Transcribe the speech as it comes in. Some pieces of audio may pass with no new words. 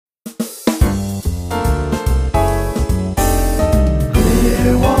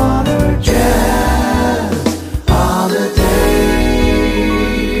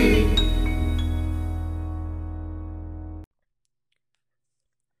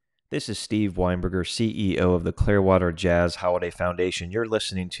This is Steve Weinberger, CEO of the Clearwater Jazz Holiday Foundation. You're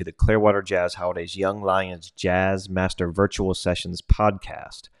listening to the Clearwater Jazz Holidays Young Lions Jazz Master Virtual Sessions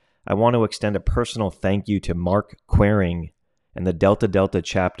podcast. I want to extend a personal thank you to Mark Quering and the Delta Delta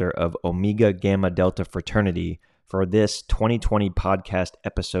chapter of Omega Gamma Delta Fraternity for this 2020 podcast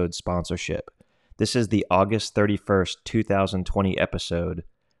episode sponsorship. This is the August 31st, 2020 episode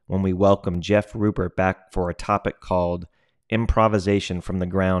when we welcome Jeff Ruppert back for a topic called Improvisation from the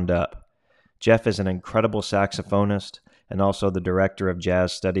Ground Up. Jeff is an incredible saxophonist and also the director of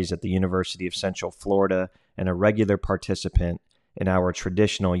jazz studies at the University of Central Florida and a regular participant in our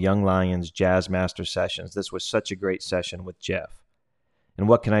traditional Young Lions Jazz Master sessions. This was such a great session with Jeff. And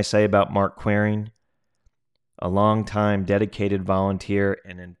what can I say about Mark Quering? A long-time dedicated volunteer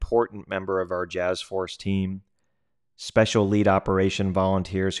and important member of our Jazz Force team, special lead operation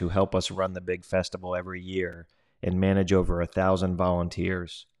volunteers who help us run the big festival every year and manage over 1,000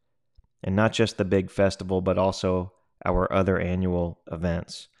 volunteers. And not just the big festival, but also our other annual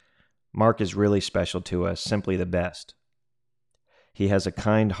events. Mark is really special to us, simply the best. He has a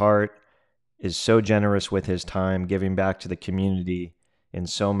kind heart, is so generous with his time, giving back to the community in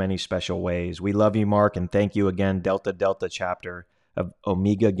so many special ways. We love you, Mark, and thank you again, Delta Delta chapter of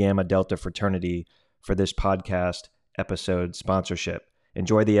Omega Gamma Delta Fraternity, for this podcast episode sponsorship.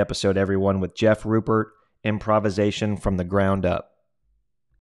 Enjoy the episode, everyone, with Jeff Ruppert, Improvisation from the Ground Up.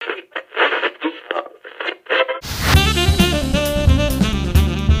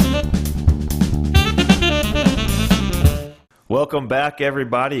 Welcome back,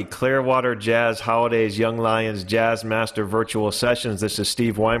 everybody. Clearwater Jazz Holidays Young Lions Jazz Master Virtual Sessions. This is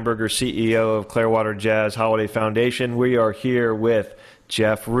Steve Weinberger, CEO of Clearwater Jazz Holiday Foundation. We are here with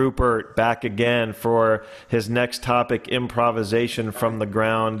Jeff Ruppert, back again for his next topic, Improvisation from the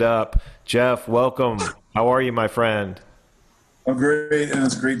Ground Up. Jeff, welcome. How are you, my friend? I'm great, and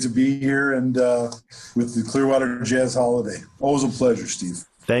it's great to be here and with the Clearwater Jazz Holiday. Always a pleasure, Steve.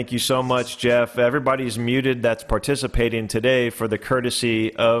 Thank you so much, Jeff. Everybody's muted that's participating today for the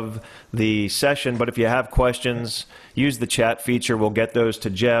courtesy of the session, but if you have questions, use the chat feature. We'll get those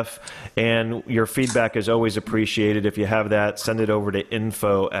to Jeff, and your feedback is always appreciated. If you have that, send it over to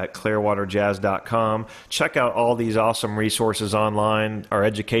info@clearwaterjazz.com. Check out all these awesome resources online. Our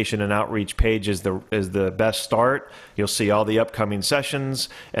education and outreach page is the best start. You'll see all the upcoming sessions,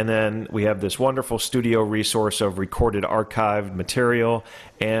 and then we have this wonderful studio resource of recorded archived material,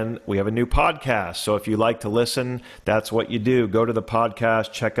 and we have a new podcast. So if you like to listen, that's what you do. Go to the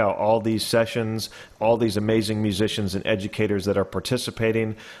podcast, check out all these sessions, all these amazing musicians and educators that are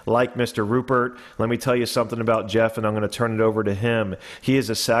participating, like Mr. Ruppert. Let me tell you something about Jeff, and I'm going to turn it over to him. He is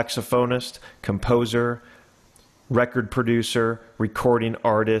a saxophonist, composer, record producer, recording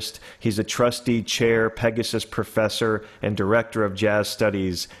artist. He's a trustee chair, Pegasus professor, and director of jazz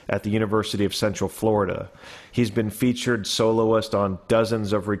studies at the University of Central Florida. He's been featured soloist on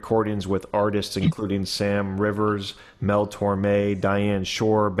dozens of recordings with artists including Sam Rivers, Mel Torme, Diane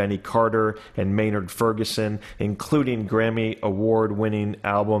Shore, Benny Carter, and Maynard Ferguson, including Grammy Award-winning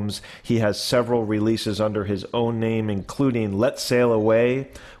albums. He has several releases under his own name, including Let's Sail Away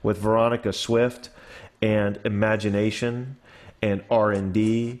with Veronica Swift, and Imagination, and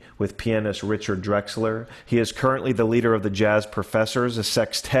R&D with pianist Richard Drexler. He is currently the leader of the Jazz Professors, a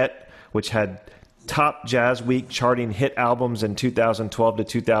sextet which had top Jazz Week charting hit albums in 2012 to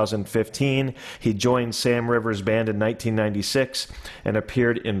 2015. He joined Sam Rivers' band in 1996 and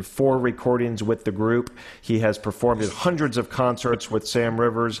appeared in 4 recordings with the group. He has performed at hundreds of concerts with Sam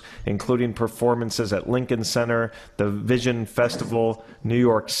Rivers, including performances at Lincoln Center, the Vision Festival, New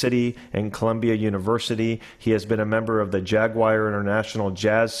York City, and Columbia University. He has been a member of the Jaguar International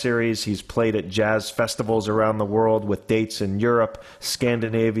Jazz Series. He's played at jazz festivals around the world with dates in Europe,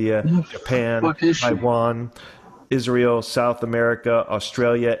 Scandinavia, Japan, Taiwan, Israel, South America,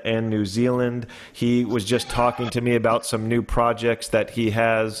 Australia, and New Zealand. He was just talking to me about some new projects that he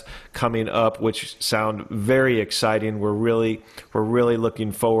has coming up, which sound very exciting. We're really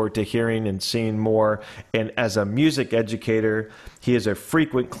looking forward to hearing and seeing more. And as a music educator, he is a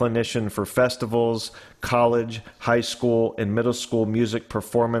frequent clinician for festivals, college, high school, and middle school music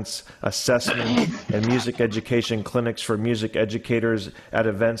performance assessment and music education clinics for music educators at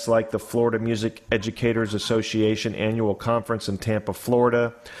events like the Florida Music Educators Association annual conference in Tampa,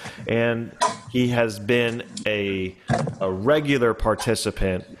 Florida. And he has been a regular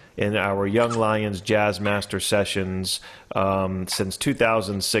participant in our Young Lions Jazz Master sessions since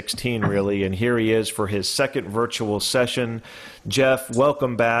 2016, really. And here he is for his second virtual session. Jeff,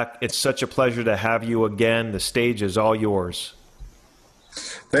 welcome back. It's such a pleasure to have you again. The stage is all yours.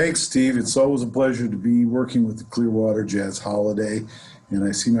 Thanks, Steve. It's always a pleasure to be working with the Clearwater Jazz Holiday. And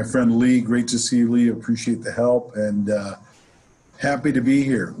I see my friend Lee. Great to see you, Lee. Appreciate the help and happy to be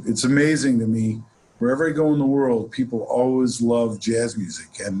here. It's amazing to me. Wherever I go in the world, people always love jazz music.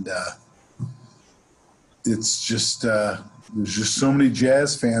 And it's just, there's just so many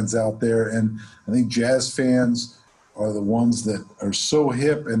jazz fans out there. And I think jazz fans are the ones that are so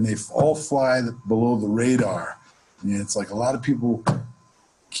hip and they all fly below the radar. And it's like a lot of people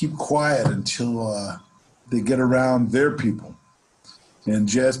keep quiet until they get around their people. And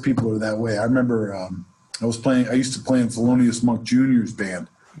jazz people are that way. I remember I used to play in Thelonious Monk Jr.'s band.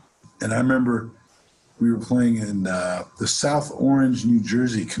 And I remember we were playing in the South Orange, New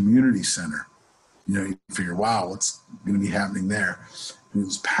Jersey Community Center. You know, you figure, wow, what's going to be happening there? And it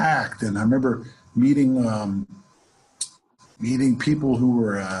was packed. And I remember meeting people who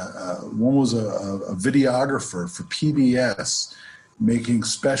were, one was a videographer for PBS making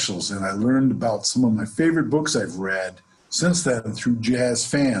specials. And I learned about some of my favorite books I've read since then through jazz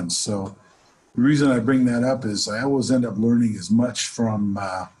fans. So the reason I bring that up is I always end up learning as much from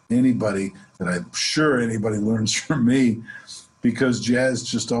anybody that I'm sure anybody learns from me, because jazz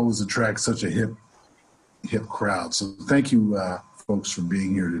just always attracts such a hip crowd. So thank you, folks, for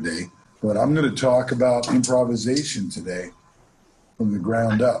being here today. But I'm going to talk about improvisation today from the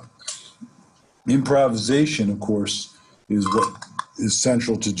ground up. Improvisation, of course, is what is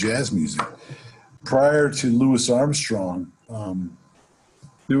central to jazz music. Prior to Louis Armstrong,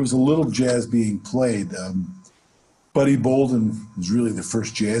 there was a little jazz being played. Buddy Bolden was really the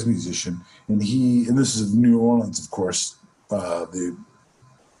first jazz musician, and this is New Orleans, of course, the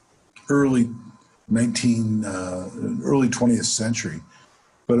early 20th century.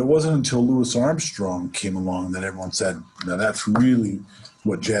 But it wasn't until Louis Armstrong came along that everyone said, now that's really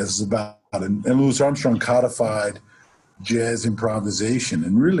what jazz is about. And Louis Armstrong codified jazz improvisation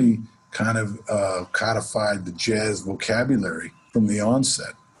and really kind of codified the jazz vocabulary from the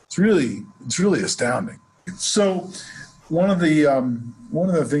onset. It's really astounding. So one of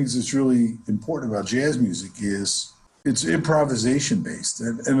the things that's really important about jazz music is it's improvisation based.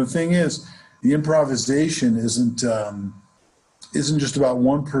 And the thing is, the improvisation isn't just about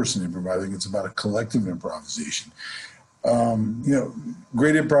one person improvising, it's about a collective improvisation.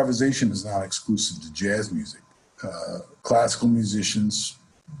 Great improvisation is not exclusive to jazz music. Classical musicians,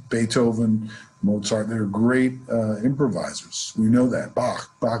 Beethoven, Mozart, they're great improvisers. We know that.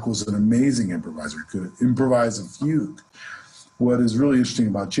 Bach was an amazing improviser. He could improvise a fugue. What is really interesting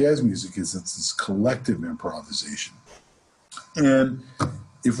about jazz music is it's this collective improvisation. And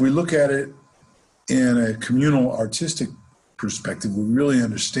if we look at it in a communal artistic perspective, we really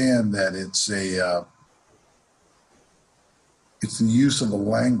understand that it's the use of a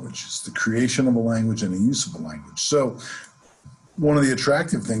language. It's the creation of a language and the use of a language. So one of the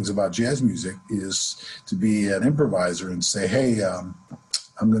attractive things about jazz music is to be an improviser and say, hey,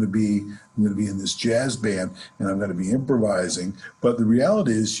 I'm going to be in this jazz band and I'm going to be improvising. But the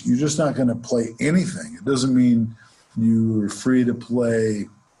reality is you're just not going to play anything. It doesn't mean you're free to play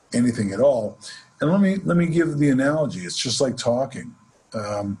anything at all. And let me give the analogy. It's just like talking.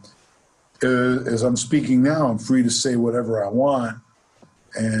 As I'm speaking now, I'm free to say whatever I want,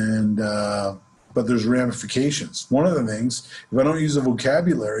 but there's ramifications. One of the things, if I don't use a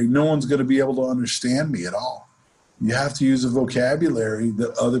vocabulary, no one's going to be able to understand me at all. You have to use a vocabulary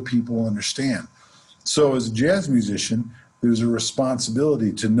that other people understand. So as a jazz musician, there's a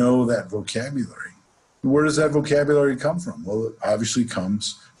responsibility to know that vocabulary. Where does that vocabulary come from? Well, it obviously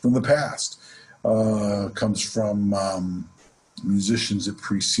comes from the past. Comes from musicians that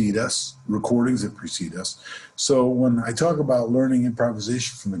precede us, recordings that precede us. So when I talk about learning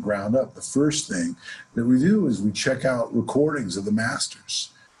improvisation from the ground up, the first thing that we do is we check out recordings of the masters.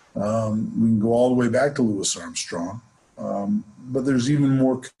 We can go all the way back to Louis Armstrong, but there's even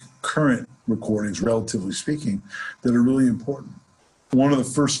more current recordings, relatively speaking, that are really important. One of the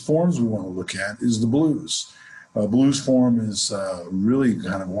first forms we want to look at is the blues. Blues form is really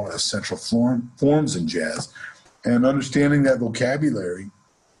kind of one of the central forms in jazz. And understanding that vocabulary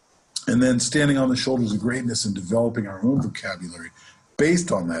and then standing on the shoulders of greatness and developing our own vocabulary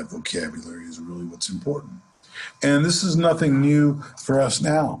based on that vocabulary is really what's important. And this is nothing new for us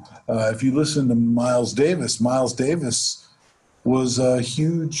now. If you listen to Miles Davis was a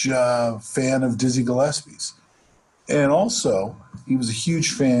huge fan of Dizzy Gillespie's. And also, he was a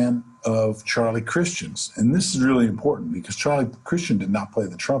huge fan of Charlie Christian's. And this is really important because Charlie Christian did not play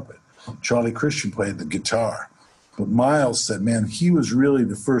the trumpet. Charlie Christian played the guitar. But Miles said, man, he was really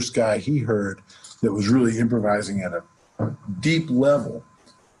the first guy he heard that was really improvising at a deep level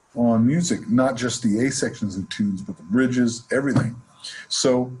on music, not just the A sections of tunes, but the bridges, everything.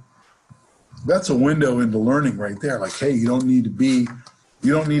 So that's a window into learning right there. Like, hey, you don't need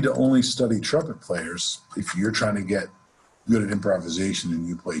to only study trumpet players if you're trying to get good at improvisation and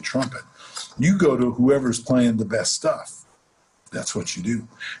you play trumpet. You go to whoever's playing the best stuff. That's what you do.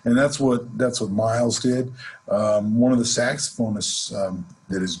 And that's what Miles did. One of the saxophonists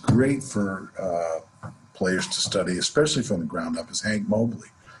that is great for players to study, especially from the ground up, is Hank Mobley.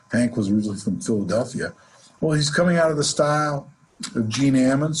 Hank was originally from Philadelphia. Well, he's coming out of the style of Gene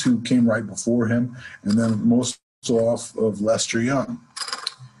Ammons, who came right before him, and then most off of Lester Young.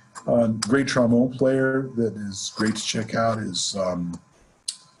 Great trombone player that is great to check out is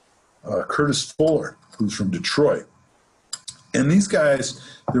Curtis Fuller, who's from Detroit. And these guys,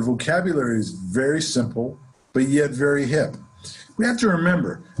 their vocabulary is very simple, but yet very hip. We have to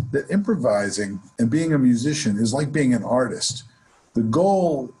remember that improvising and being a musician is like being an artist. The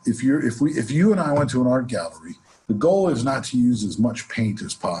goal, if you and I went to an art gallery, the goal is not to use as much paint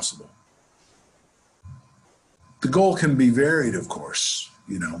as possible. The goal can be varied, of course,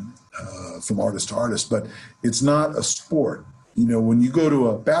 from artist to artist, but it's not a sport. When you go to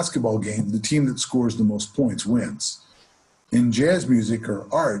a basketball game, the team that scores the most points wins. In jazz music or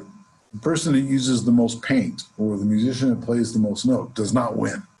art, the person that uses the most paint or the musician that plays the most note does not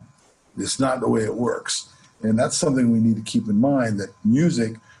win. It's not the way it works. And that's something we need to keep in mind, that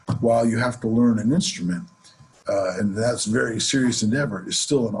music, while you have to learn an instrument, and that's a very serious endeavor, is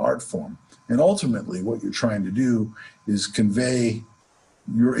still an art form. And ultimately, what you're trying to do is convey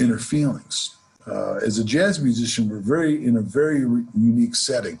your inner feelings. As a jazz musician, we're in a very unique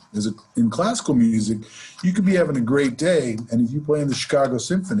setting. In classical music, you could be having a great day, and if you play in the Chicago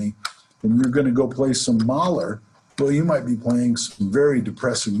Symphony and you're going to go play some Mahler, well, you might be playing some very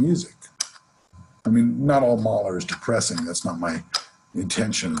depressing music. I mean, not all Mahler is depressing. That's not my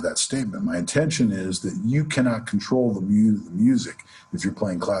intention of that statement. My intention is that you cannot control the music if you're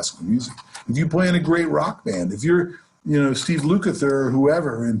playing classical music. If you play in a great rock band, if you're, Steve Lukather or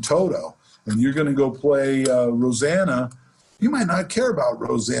whoever in Toto, and you're going to go play Rosanna, you might not care about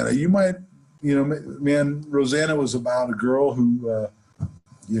Rosanna. You might, Rosanna was about a girl who,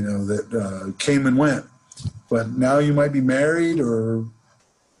 that came and went. But now you might be married or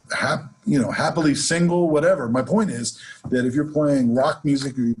happily single, whatever. My point is that if you're playing rock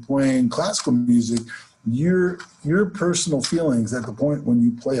music or you're playing classical music, your personal feelings at the point when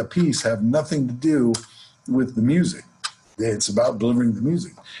you play a piece have nothing to do with the music. It's about delivering the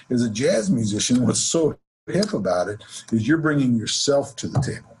music. As a jazz musician, what's so hip about it is you're bringing yourself to the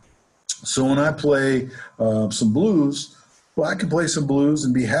table. So when I play some blues, well, I can play some blues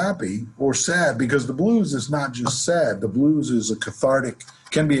and be happy or sad, because the blues is not just sad. The blues is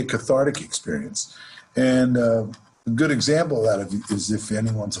can be a cathartic experience. And a good example of that is if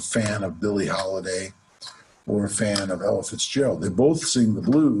anyone's a fan of Billie Holiday or a fan of Ella Fitzgerald. They both sing the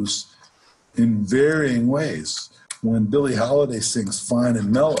blues in varying ways. When Billie Holiday sings Fine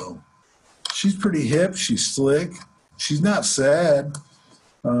and Mellow, she's pretty hip, she's slick, she's not sad.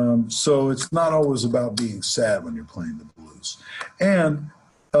 So it's not always about being sad when you're playing the blues. And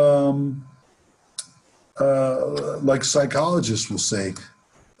like psychologists will say,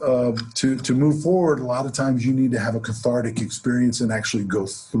 to move forward, a lot of times you need to have a cathartic experience and actually go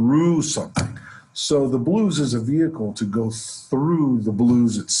through something. So the blues is a vehicle to go through the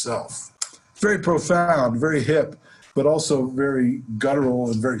blues itself. Very profound, very hip, but also very guttural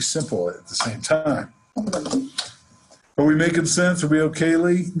and very simple at the same time. Are we making sense? Are we okay,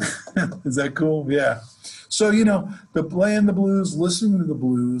 Lee? Is that cool? Yeah. So, the playing the blues, listening to the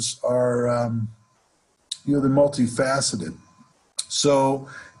blues are, they're multifaceted. So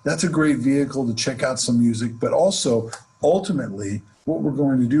that's a great vehicle to check out some music, but also ultimately what we're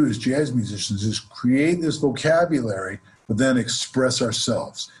going to do as jazz musicians is create this vocabulary, but then express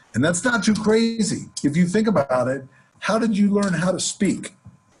ourselves. And that's not too crazy. If you think about it, how did you learn how to speak?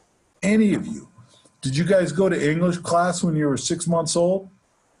 Any of you? Did you guys go to English class when you were 6 months old?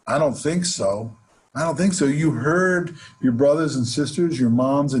 I don't think so. You heard your brothers and sisters, your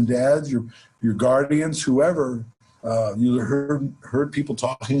moms and dads, your guardians, whoever. You heard people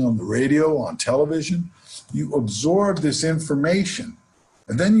talking on the radio, on television. You absorb this information,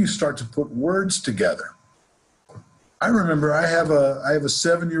 and then you start to put words together. I remember I have a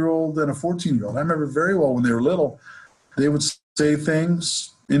 7-year-old and a 14-year-old. I remember very well when they were little, they would say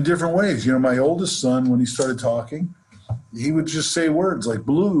things in different ways. My oldest son, when he started talking, he would just say words like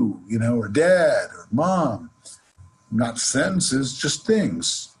blue, or dad or mom, not sentences, just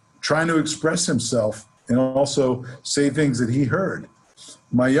things, trying to express himself and also say things that he heard.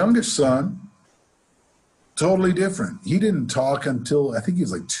 My youngest son, totally different. He didn't talk until I think he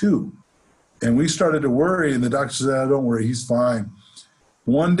was like 2. And we started to worry, and the doctor said, "Oh, don't worry, he's fine."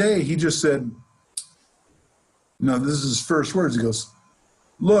 One day he just said, no, this is his first words. He goes,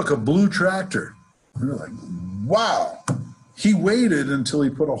 look, a blue tractor. And we're like, wow. He waited until he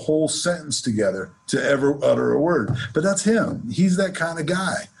put a whole sentence together to ever utter a word. But that's him. He's that kind of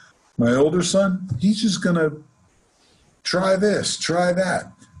guy. My older son, he's just going to try this, try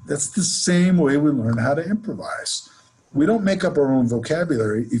that. That's the same way we learn how to improvise. We don't make up our own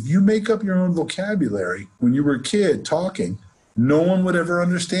vocabulary. If you make up your own vocabulary when you were a kid talking, no one would ever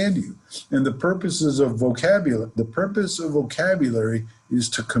understand you. And the purpose of vocabulary is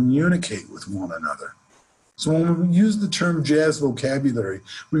to communicate with one another. So when we use the term jazz vocabulary,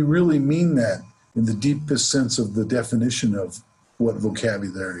 we really mean that in the deepest sense of the definition of what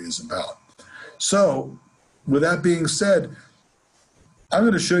vocabulary is about. So with that being said, I'm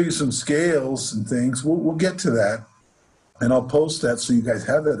going to show you some scales and things. We'll get to that, and I'll post that so you guys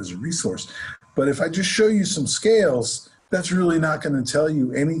have that as a resource. But if I just show you some scales, that's really not going to tell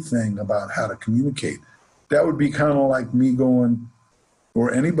you anything about how to communicate. That would be kind of like me going,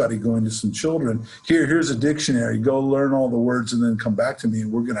 or anybody going to some children, here's a dictionary, go learn all the words and then come back to me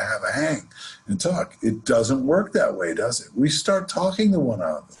and we're going to have a hang and talk. It doesn't work that way, does it? We start talking to one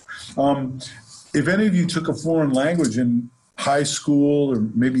another. If any of you took a foreign language in high school or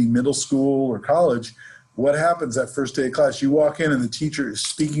maybe middle school or college, what happens that first day of class? You walk in and the teacher is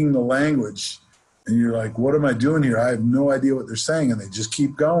speaking the language and you're like, what am I doing here? I have no idea what they're saying. And they just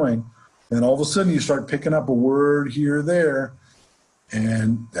keep going. And all of a sudden you start picking up a word here or there.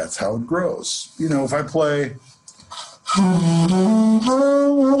 And that's how it grows. You know, if I play.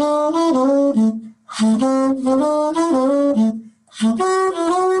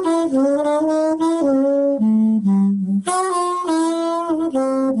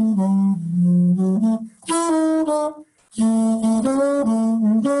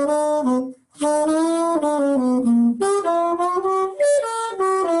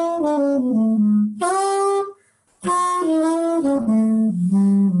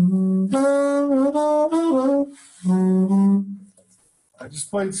 I just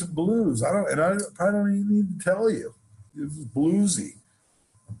played some blues. I probably don't even need to tell you. It was bluesy.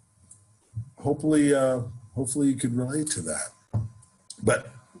 Hopefully you could relate to that. But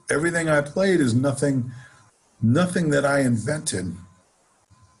everything I played is nothing that I invented,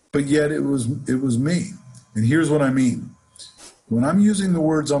 but yet it was me. And here's what I mean. When I'm using the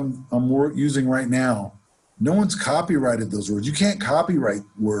words I'm using right now, no one's copyrighted those words. You can't copyright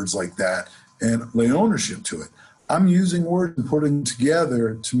words like that and lay ownership to it. I'm using words and putting them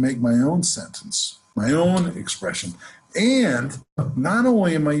together to make my own sentence, my own expression. And not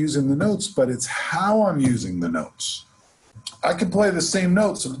only am I using the notes, but it's how I'm using the notes. I can play the same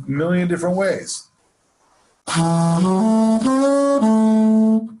notes a million different ways.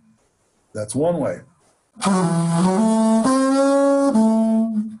 That's one way. A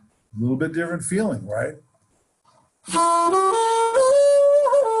little bit different feeling, right?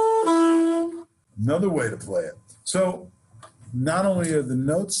 Another way to play it. So not only are the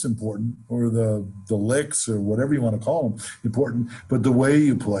notes important, or the licks, or whatever you want to call them, important, but the way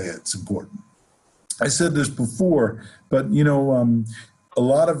you play it's important. I said this before, but you know, a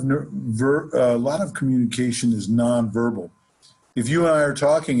lot of communication is nonverbal. If you and I are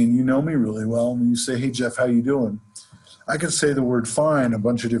talking and you know me really well, and you say, "Hey Jeff, how you doing?" I could say the word "fine" a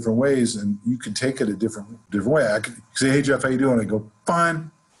bunch of different ways, and you could take it a different way. I could say, "Hey Jeff, how you doing?" I go,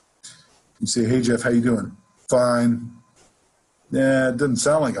 "Fine." You say, "Hey Jeff, how you doing?" "Fine." Yeah, it didn't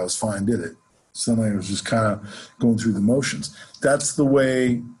sound like I was fine, did it? It sounded like I was just kind of going through the motions. That's the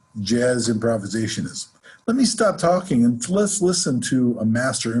way jazz improvisation is. Let me stop talking and let's listen to a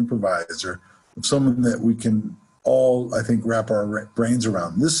master improviser, someone that we can all, I think, wrap our brains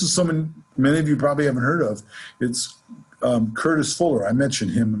around. This is someone many of you probably haven't heard of. It's Curtis Fuller. I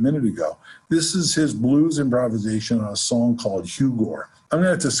mentioned him a minute ago. This is his blues improvisation on a song called Hughore. I'm going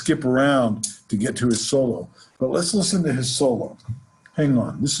to have to skip around to get to his solo, but let's listen to his solo. Hang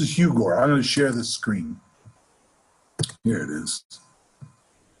on. This is Hughore. I'm going to share the screen. Here it is.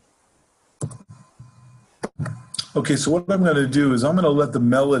 Okay, so what I'm going to do is I'm going to let the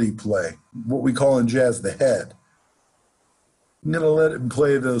melody play, what we call in jazz the head. I'm going to let it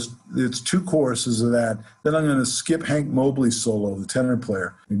play it's two choruses of that. Then I'm going to skip Hank Mobley's solo, the tenor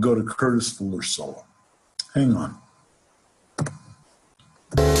player, and go to Curtis Fuller's solo. Hang on.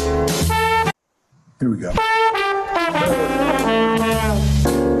 Here we go.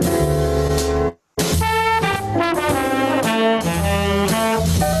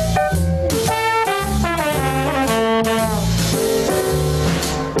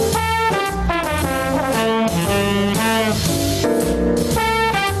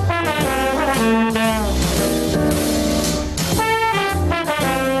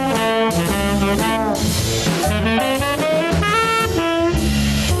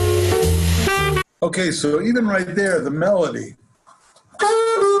 Okay, so even right there, the melody.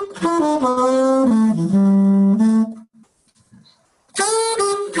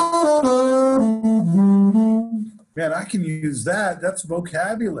 Man, I can use that. That's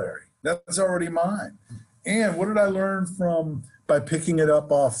vocabulary. That's already mine. And what did I learn from by picking it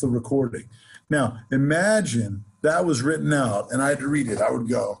up off the recording? Now, imagine that was written out and I had to read it. I would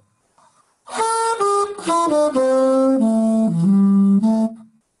go.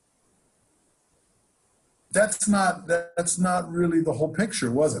 That's not really the whole picture,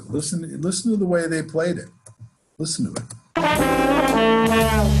 was it? Listen to the way they played it. Listen to it.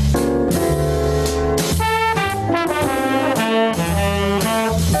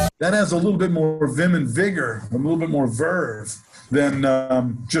 That has a little bit more vim and vigor, a little bit more verve than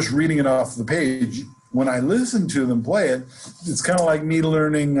just reading it off the page. When I listen to them play it, it's kind of like me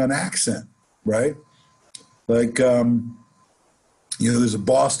learning an accent, right? Like, there's a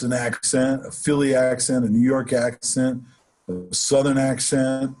Boston accent, a Philly accent, a New York accent, a Southern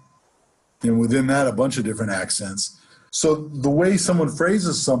accent, and within that, a bunch of different accents. So the way someone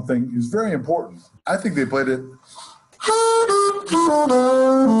phrases something is very important. I think they played it.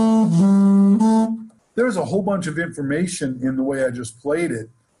 There's a whole bunch of information in the way I just played it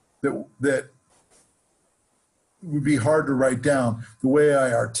that would be hard to write down. The way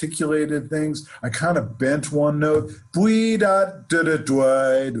I articulated things, I kind of bent one note. Believe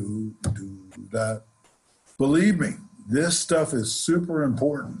me, this stuff is super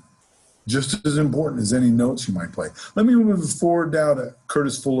important, just as important as any notes you might play. Let me move forward now to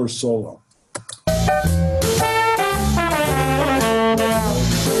Curtis Fuller's solo.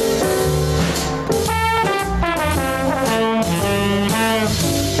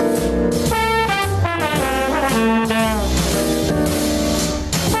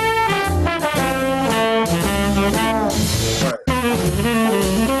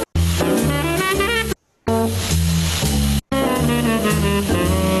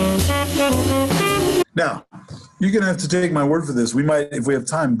 Now, you're going to have to take my word for this. We might, if we have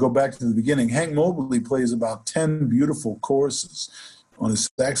time, go back to the beginning. Hank Mobley plays about 10 beautiful choruses on his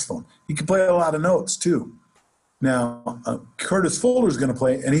saxophone. He can play a lot of notes, too. Now, Curtis Fuller is going to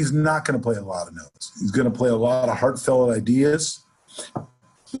play, and he's not going to play a lot of notes. He's going to play a lot of heartfelt ideas.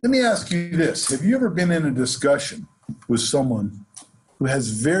 Let me ask you this. Have you ever been in a discussion with someone who has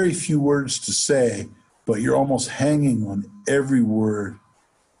very few words to say, but you're almost hanging on every word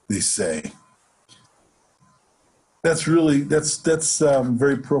they say? That's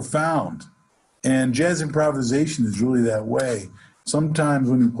very profound. And jazz improvisation is really that way. Sometimes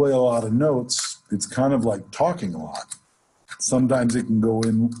when you play a lot of notes, it's kind of like talking a lot. Sometimes it can go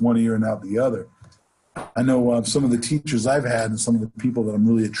in one ear and out the other. I know some of the teachers I've had and some of the people that I'm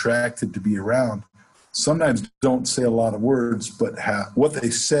really attracted to be around sometimes don't say a lot of words, but what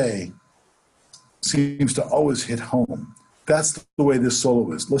they say seems to always hit home. That's the way this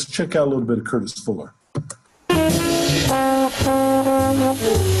solo is. Let's check out a little bit of Curtis Fuller.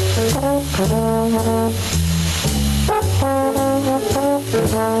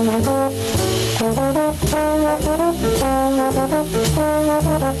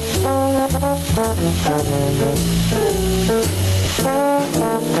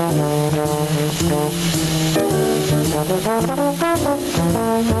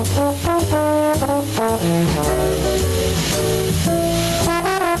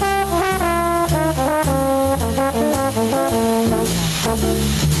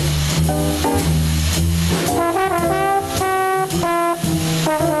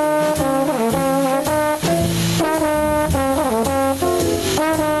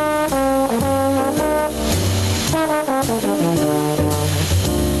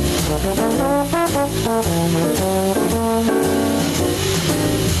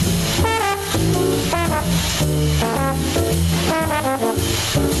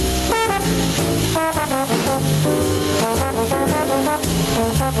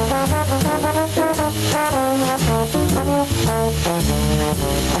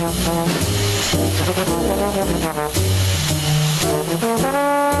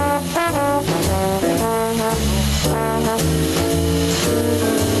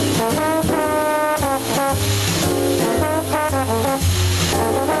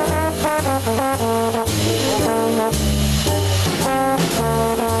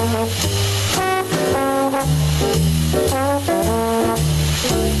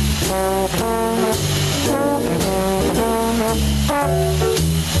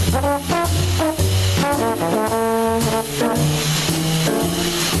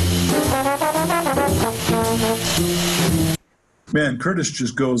 Man, Curtis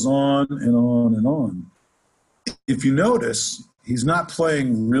just goes on and on and on. If you notice, He's not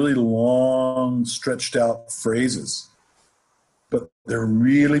playing really long, stretched out phrases, but they're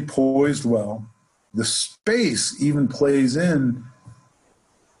really poised well. The space even plays in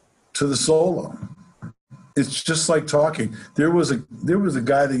to the solo. It's just like talking. There was a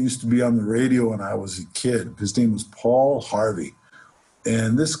guy that used to be on the radio when I was a kid. His name was Paul Harvey.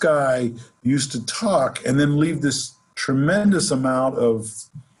 And this guy used to talk and then leave this tremendous amount of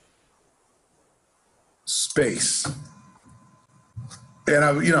space. And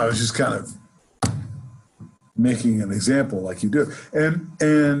I was just kind of making an example like you do.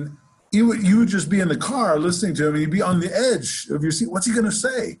 And you would just be in the car listening to him, and you'd be on the edge of your seat. What's he going to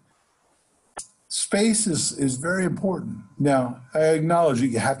say? Space is very important. Now, I acknowledge that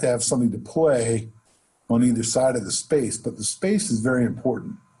you have to have something to play on either side of the space, but the space is very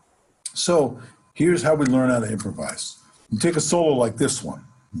important. So here's how we learn how to improvise. You take a solo like this one,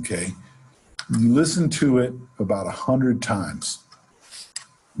 okay? You listen to it about 100 times.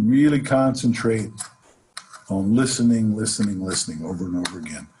 Really concentrate on listening over and over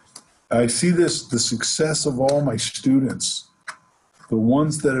again. I see the success of all my students. The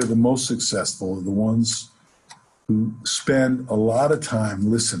ones that are the most successful are the ones who spend a lot of time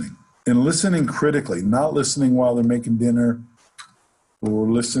listening, and listening critically, not listening while they're making dinner or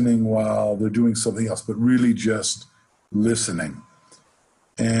listening while they're doing something else, but really just listening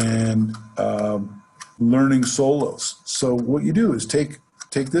and learning solos. So what you do is take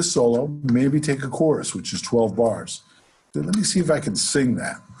this solo, maybe take a chorus, which is 12 bars. Then let me see if I can sing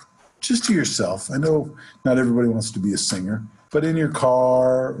that just to yourself. I know not everybody wants to be a singer, but in your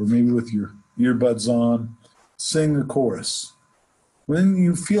car or maybe with your earbuds on, sing the chorus. When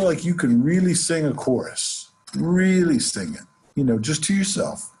you feel like you can really sing a chorus, really sing it, just to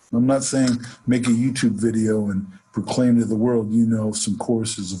yourself. I'm not saying make a YouTube video and proclaim to the world some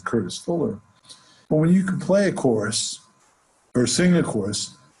choruses of Curtis Fuller. But when you can play a chorus or sing a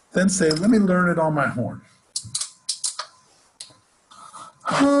chorus, then say, let me learn it on my horn.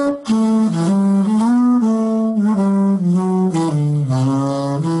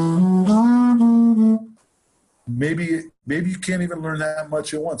 Maybe you can't even learn that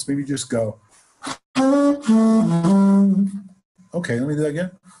much at once. Maybe just go. Okay, let me do that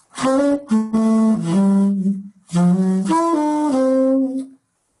again.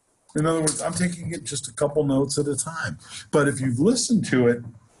 In other words, I'm taking it just a couple notes at a time. But if you've listened to it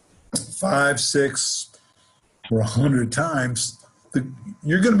 5, 6, or 100 times,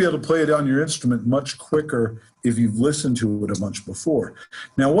 you're going to be able to play it on your instrument much quicker if you've listened to it a bunch before.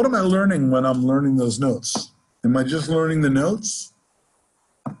 Now, what am I learning when I'm learning those notes? Am I just learning the notes?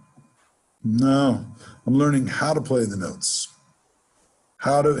 No, I'm learning how to play the notes,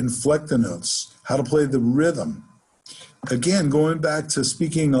 how to inflect the notes, how to play the rhythm. Again, going back to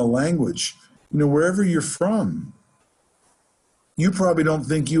speaking a language, wherever you're from, you probably don't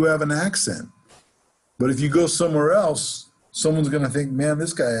think you have an accent. But if you go somewhere else, someone's going to think, man,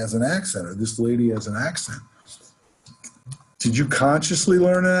 this guy has an accent or this lady has an accent. Did you consciously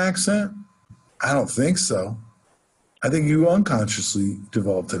learn an accent? I don't think so. I think you unconsciously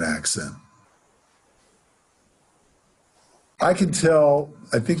developed an accent. I can tell,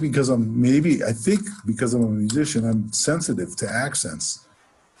 I think because I'm a musician, I'm sensitive to accents,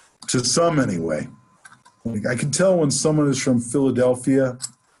 to some anyway. Like I can tell when someone is from Philadelphia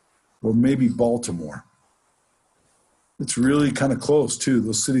or maybe Baltimore. It's really kind of close too.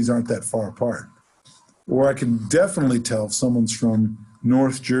 Those cities aren't that far apart. Or I can definitely tell if someone's from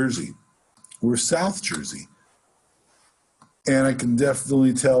North Jersey or South Jersey. And I can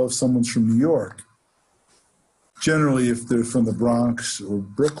definitely tell if someone's from New York. Generally, if they're from the Bronx or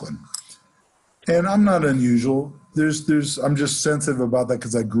Brooklyn. And I'm not unusual. I'm just sensitive about that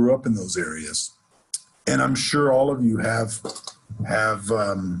because I grew up in those areas. And I'm sure all of you have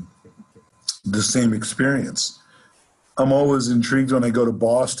the same experience. I'm always intrigued when I go to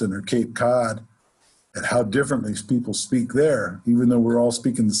Boston or Cape Cod at how differently people speak there, even though we're all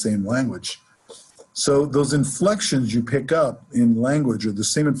speaking the same language. So those inflections you pick up in language are the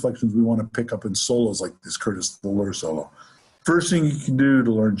same inflections we want to pick up in solos like this Curtis Fuller solo. First thing you can do to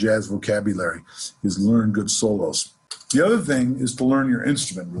learn jazz vocabulary is learn good solos. The other thing is to learn your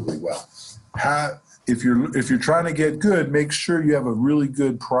instrument really well. If you're trying to get good, make sure you have a really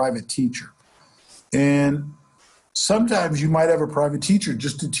good private teacher. And sometimes you might have a private teacher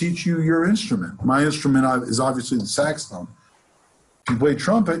just to teach you your instrument. My instrument is obviously the saxophone. If you play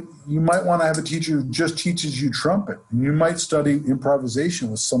trumpet, you might want to have a teacher who just teaches you trumpet. And you might study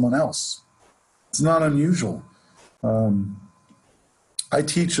improvisation with someone else. It's not unusual. I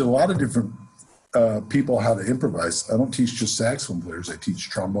teach a lot of different people how to improvise. I don't teach just saxophone players. I teach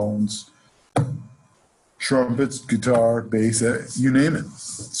trombones, trumpets, guitar, bass, you name it.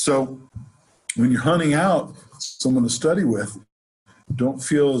 So when you're hunting out someone to study with, don't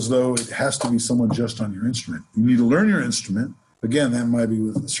feel as though it has to be someone just on your instrument. You need to learn your instrument. Again, that might be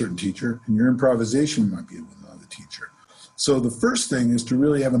with a certain teacher, and your improvisation might be with another teacher. So the first thing is to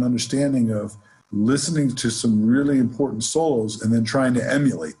really have an understanding of listening to some really important solos and then trying to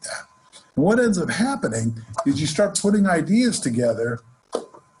emulate that. And what ends up happening is you start putting ideas together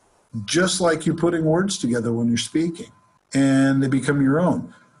just like you're putting words together when you're speaking, and they become your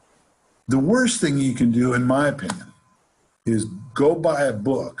own. The worst thing you can do, in my opinion, is go buy a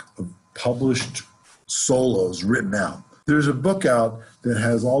book of published solos written out. There's a book out that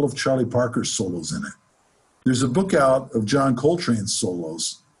has all of Charlie Parker's solos in it. There's a book out of John Coltrane's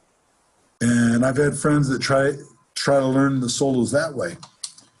solos. And I've had friends that try to learn the solos that way.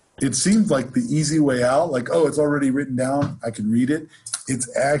 It seems like the easy way out, like, oh, it's already written down, I can read it. It's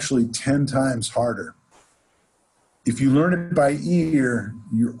actually 10 times harder. If you learn it by ear,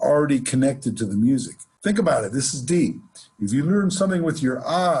 you're already connected to the music. Think about it. This is deep. If you learn something with your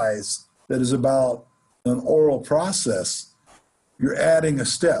eyes that is about an oral process, you're adding a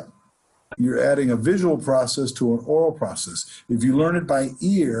step. You're adding a visual process to an oral process. If you learn it by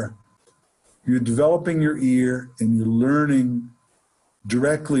ear, you're developing your ear and you're learning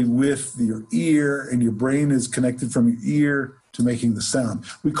directly with your ear, and your brain is connected from your ear to making the sound.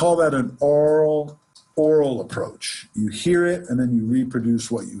 We call that an oral approach. You hear it and then you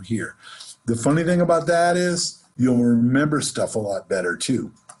reproduce what you hear. The funny thing about that is you'll remember stuff a lot better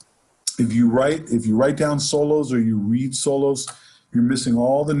too. If you write down solos or you read solos, you're missing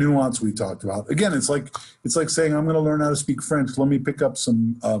all the nuance we talked about. Again, it's like saying, I'm going to learn how to speak French. Let me pick up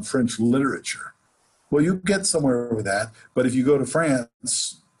some French literature. Well, you get somewhere with that, but if you go to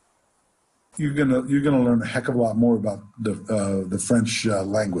France, you're gonna learn a heck of a lot more about the French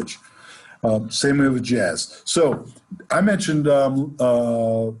language. Same way with jazz. So I mentioned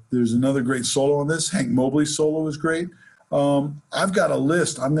there's another great solo on this. Hank Mobley's solo is great. I've got a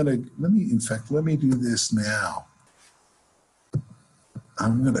list. Let me do this now.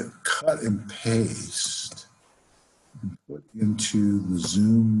 I'm gonna cut and paste and put into the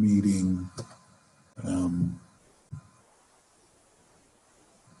Zoom meeting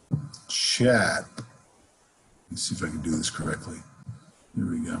chat. Let's see if I can do this correctly. Here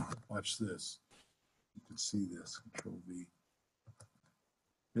we go. Watch this. You can see this. Control V.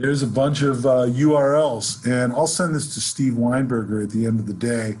 There's a bunch of URLs, and I'll send this to Steve Weinberger at the end of the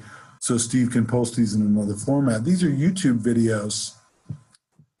day so Steve can post these in another format. These are YouTube videos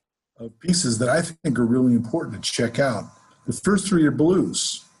of pieces that I think are really important to check out. The first three are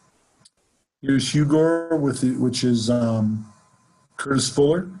blues. Here's Hugo, which is Curtis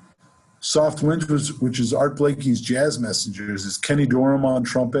Fuller. Soft Winds, which is Art Blakey's Jazz Messengers, is Kenny Dorham on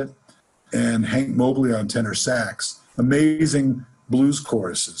trumpet and Hank Mobley on tenor sax. Amazing blues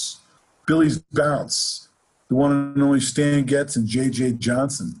choruses. Billy's Bounce, the one and only Stan Getz and J.J.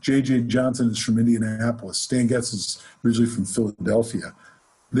 Johnson. J.J. Johnson is from Indianapolis. Stan Getz is originally from Philadelphia.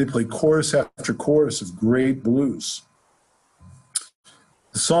 They play chorus after chorus of great blues.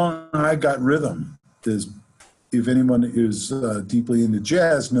 The song I Got Rhythm is, if anyone is deeply into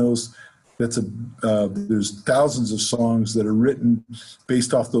jazz knows, there's thousands of songs that are written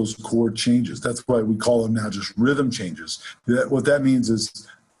based off those chord changes. That's why we call them now just rhythm changes. What that means is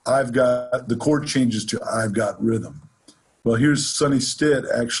I've got the chord changes to I've Got Rhythm. Well, here's Sonny Stitt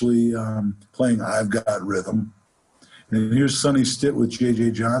actually playing I've Got Rhythm. And here's Sonny Stitt with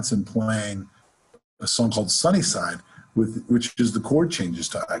J.J. Johnson playing a song called Sunnyside, which is the chord changes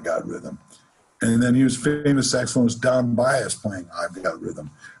to I Got Rhythm. And then here's famous saxophonist Don Byas playing I've Got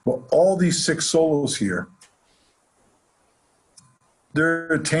Rhythm. Well, all these 6 solos here, they're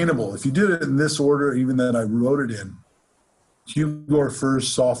attainable. If you did it in this order, even that I wrote it in, Hugo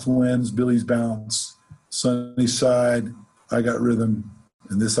first, Soft Winds, Billy's Bounce, Sunnyside, I Got Rhythm,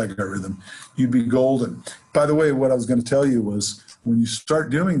 and this I Got Rhythm, you'd be golden. By the way, what I was going to tell you was when you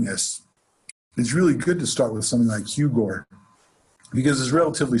start doing this, it's really good to start with something like Hugo because it's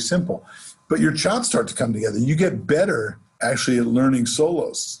relatively simple. But your chops start to come together. You get better actually at learning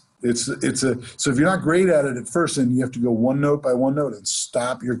solos. So if you're not great at it at first and you have to go one note by one note and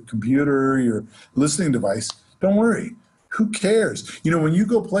stop your computer, your listening device, don't worry. Who cares? You know, when you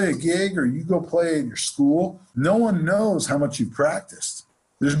go play a gig or you go play in your school, no one knows how much you've practiced.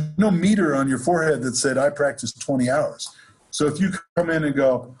 There's no meter on your forehead that said, I practiced 20 hours. So if you come in and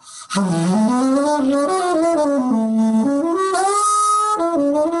go,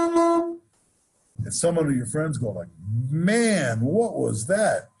 and someone of your friends go like, man, what was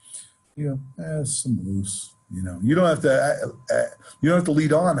that? You know, some blues. You know, you don't have to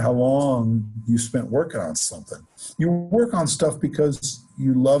lead on how long you spent working on something. You work on stuff because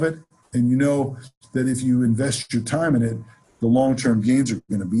you love it, and you know that if you invest your time in it, the long-term gains are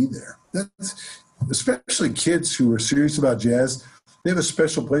going to be there. That's especially kids who are serious about jazz. They have a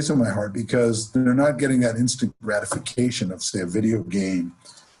special place in my heart because they're not getting that instant gratification of, say, a video game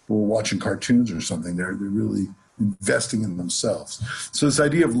or watching cartoons or something. They're really investing in themselves. So this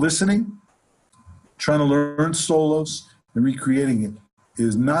idea of listening, trying to learn solos and recreating it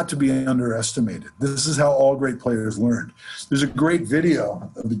is not to be underestimated. This is how all great players learned. There's a great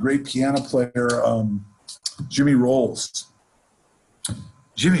video of the great piano player, Jimmy Rolls.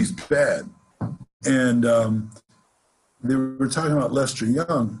 Jimmy's bad. And they were talking about Lester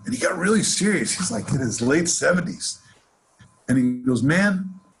Young, and he got really serious. He's like in his late 70s. And he goes,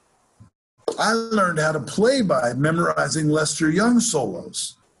 man, I learned how to play by memorizing Lester Young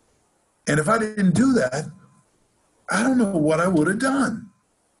solos. And if I didn't do that, I don't know what I would have done.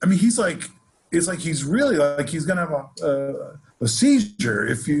 I mean, he's like, it's like he's really like he's going to have a seizure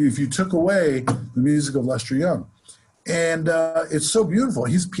if you took away the music of Lester Young. And it's so beautiful.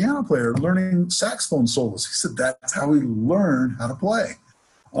 He's a piano player learning saxophone solos. He said that's how he learned how to play.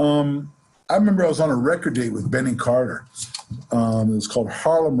 I remember I was on a record date with Benny Carter. It was called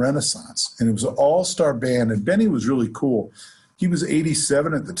Harlem Renaissance, and it was an all-star band. And Benny was really cool. He was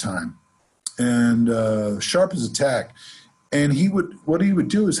 87 at the time, and sharp as a tack. And what he would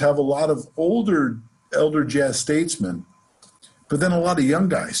do is have a lot of elder jazz statesmen, but then a lot of young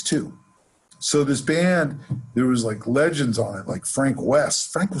guys too. So this band, there was like legends on it, like Frank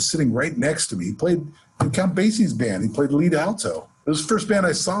West. Frank was sitting right next to me. He played in Count Basie's band. He played lead alto. It was the first band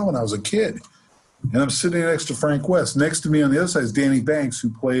I saw when I was a kid. And I'm sitting next to Frank West. Next to me on the other side is Danny Banks, who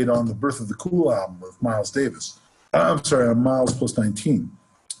played on the Birth of the Cool album with Miles Davis. I'm sorry, on Miles Plus 19.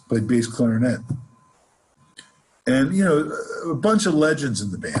 Played bass clarinet. And, you know, a bunch of legends in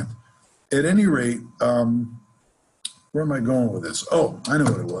the band. At any rate, where am I going with this? Oh, I know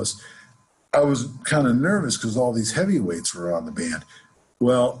what it was. I was kind of nervous because all these heavyweights were on the band.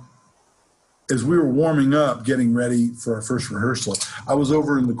 Well, as we were warming up, getting ready for our first rehearsal, I was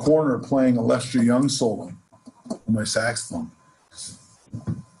over in the corner playing a Lester Young solo on my saxophone.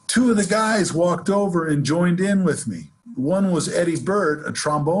 Two of the guys walked over and joined in with me. One was Eddie Burt, a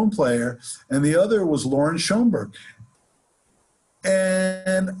trombone player, and the other was Lawrence Schoenberg.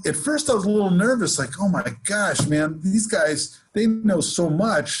 And at first I was a little nervous, like, oh my gosh, man, these guys, they know so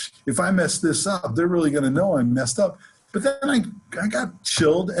much. If I mess this up, they're really going to know I messed up. But then I got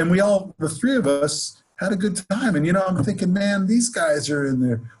chilled, and the three of us had a good time. And, you know, I'm thinking, man, these guys are in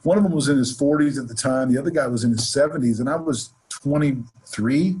their, one of them was in his 40s at the time. The other guy was in his 70s, and I was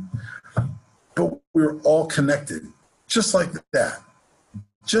 23. But we were all connected, just like that.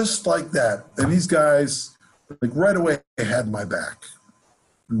 Just like that. And these guys, like right away, had my back.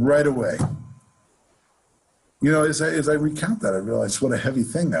 Right away. You know, as I recount that, I realize what a heavy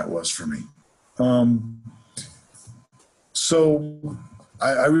thing that was for me. So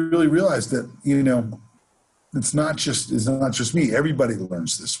I really realized that, you know, it's not just me. Everybody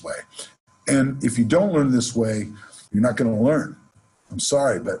learns this way. And if you don't learn this way, you're not going to learn. I'm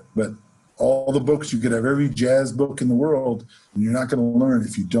sorry, but all the books, you could have every jazz book in the world, and you're not going to learn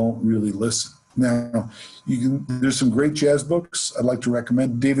if you don't really listen. Now, there's some great jazz books I'd like to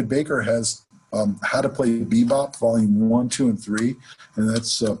recommend. David Baker has How to Play Bebop, Volume 1, 2, and 3, and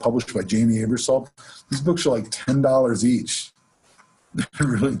that's published by Jamie Aebersold. These books are like $10 each. They're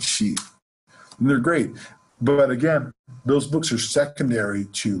really cheap. And they're great. But again, those books are secondary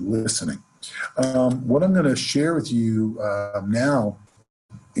to listening. What I'm going to share with you now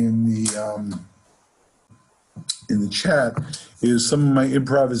in the chat is some of my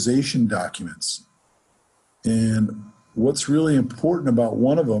improvisation documents. And what's really important about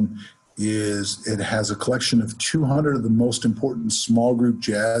one of them is it has a collection of 200 of the most important small group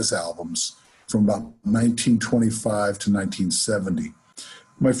jazz albums from about 1925 to 1970.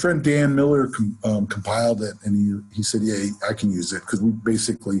 My friend Dan Miller compiled it, and he said, yeah, I can use it, because we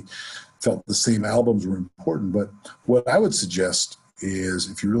basically felt the same albums were important. But what I would suggest is,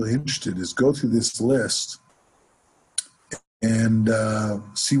 if you're really interested, is go through this list and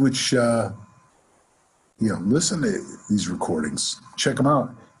see which, listen to these recordings, check them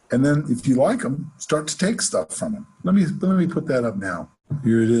out. And then if you like them, start to take stuff from them. Let me put that up now.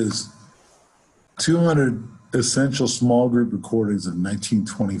 Here it is. 200 essential small group recordings of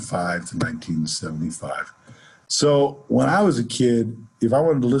 1925 to 1975. So when I was a kid, if I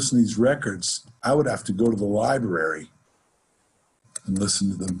wanted to listen to these records, I would have to go to the library and listen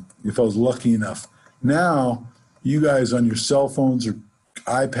to them if I was lucky enough. Now, you guys on your cell phones or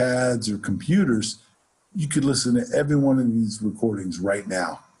iPads or computers, You could listen to every one of these recordings right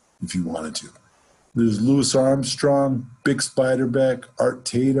now if you wanted to. There's Louis Armstrong, Bix Beiderbecke, Art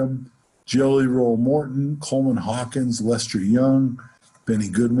Tatum, Jelly Roll Morton, Coleman Hawkins, Lester Young, Benny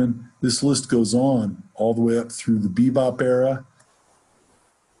Goodman. This list goes on all the way up through the bebop era.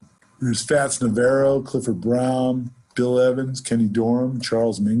 There's Fats Navarro, Clifford Brown, Bill Evans, Kenny Dorham,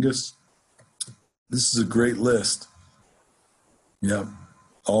 Charles Mingus. This is a great list. Yep,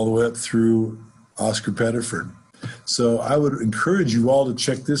 all the way up through Oscar Pettiford. So I would encourage you all to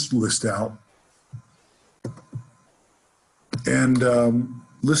check this list out and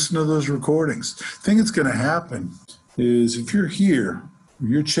listen to those recordings. The thing that's going to happen is if you're here,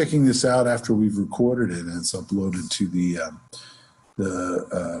 you're checking this out after we've recorded it and it's uploaded to the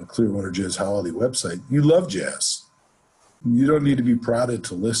Clearwater Jazz Holiday website. You love jazz. You don't need to be prodded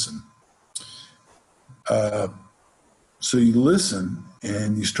to listen. So you listen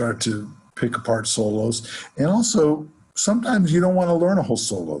and you start to pick apart solos. And also, sometimes you don't want to learn a whole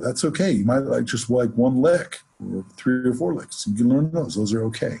solo. That's okay. You might just like one lick or 3 or 4 licks. You can learn those. Those are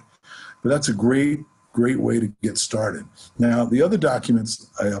okay. But that's a great way to get started. Now, the other documents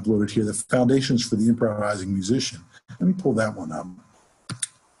I uploaded here, the Foundations for the Improvising Musician. Let me pull that one up.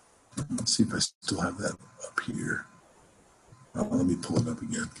 Let's see if I still have that up here. Let me pull it up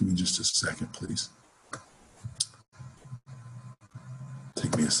again. Give me just a second, please.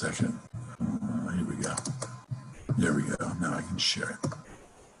 Take me a second. Here we go. There we go. Now I can share it.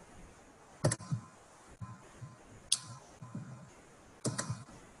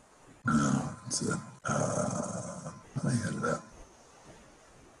 Oh, that's it. I had it up.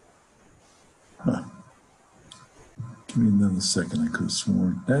 Huh. Give me another second. I could have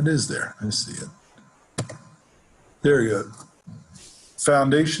sworn. That is there. I see it. There you go.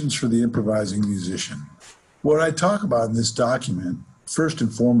 Foundations for the Improvising Musician. What I talk about in this document, first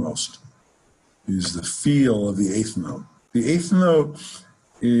and foremost, is the feel of the eighth note. The eighth note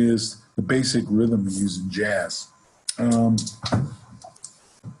is the basic rhythm we use in jazz.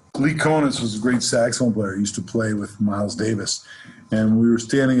 Lee Konitz was a great saxophone player. He used to play with Miles Davis. And we were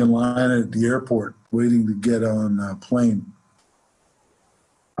standing in line at the airport waiting to get on a plane.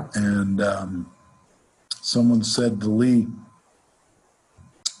 And someone said to Lee,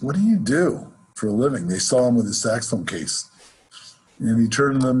 "What do you do for a living?" They saw him with his saxophone case. And he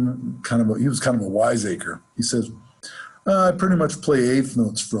turned to them he was kind of a wiseacre. He says, "I pretty much play eighth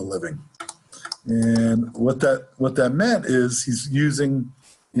notes for a living." And what that meant is he's using,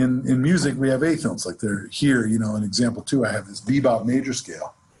 in music, we have eighth notes. Like they're here, in example 2, I have this bebop major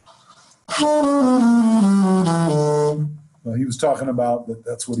scale. Well, he was talking about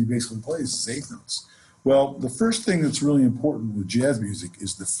that's what he basically plays, is eighth notes. Well, the first thing that's really important with jazz music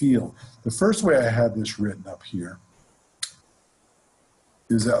is the feel. The first way I had this written up here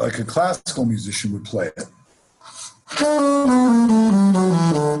is that like a classical musician would play it.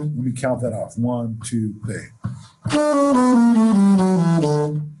 Let me count that off. 1, 2, 3.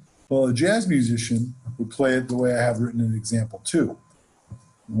 Well, a jazz musician would play it the way I have written in example 2.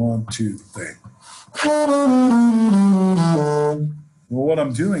 1, 2, 3. Well, what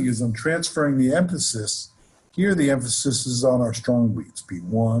I'm doing is I'm transferring the emphasis. Here, the emphasis is on our strong beats, beat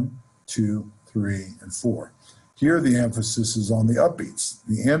 1, 2, 3, and 4. Here, the emphasis is on the upbeats,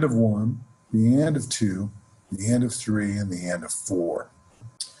 the end of 1, the end of 2, the end of 3, and the end of 4.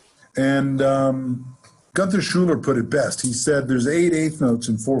 And Gunther Schuller put it best. He said there's 8 eighth notes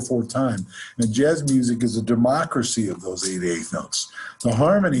in 4/4 time, and jazz music is a democracy of those 8 eighth notes. The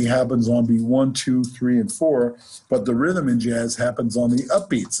harmony happens on beat 1, 2, 3, and 4, but the rhythm in jazz happens on the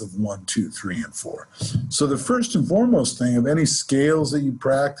upbeats of 1, 2, 3, and 4. So the first and foremost thing of any scales that you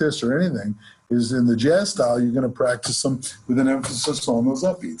practice or anything is in the jazz style, you're going to practice them with an emphasis on those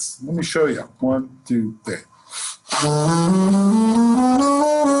upbeats. Let me show you. 1, 2, 3.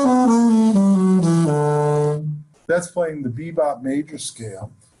 That's playing the bebop major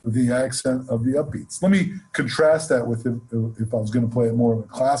scale with the accent of the upbeats. Let me contrast that with if I was going to play it more of a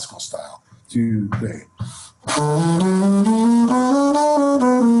classical style. 2, 3.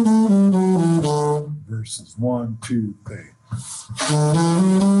 Verses 1, 2, 3.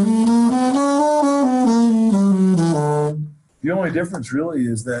 The only difference really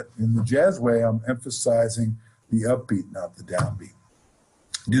is that in the jazz way, I'm emphasizing the upbeat, not the downbeat.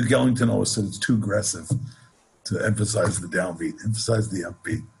 Duke Ellington always said it's too aggressive to emphasize the downbeat, emphasize the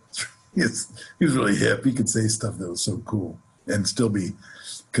upbeat. He was really hip. He could say stuff that was so cool and still be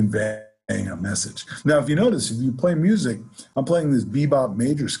conveying a message. Now, if you notice, if you play music, I'm playing this bebop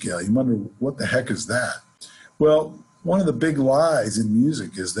major scale. You wonder, what the heck is that? Well, one of the big lies in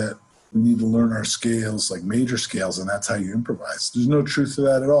music is that we need to learn our scales, like major scales, and that's how you improvise. There's no truth to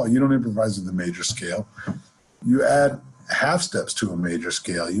that at all. You don't improvise with the major scale. You add half steps to a major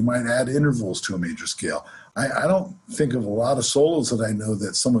scale. You might add intervals to a major scale. I don't think of a lot of solos that I know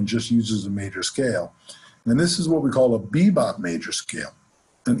that someone just uses a major scale. And this is what we call a bebop major scale.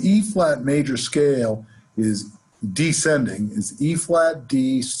 An E-flat major scale is descending, is E-flat,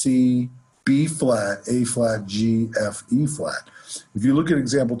 D, C, B-flat, A-flat, G, F, E-flat. If you look at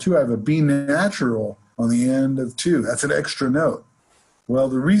example 2, I have a B natural on the end of 2. That's an extra note. Well,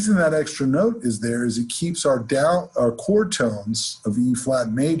 the reason that extra note is there is it keeps our chord tones of E-flat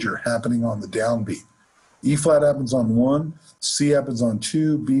major happening on the downbeat. E-flat happens on 1, C happens on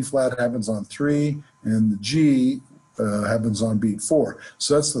 2, B-flat happens on 3, and the G happens on beat 4.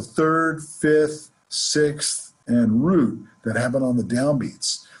 So that's the 3rd, 5th, 6th, and root that happen on the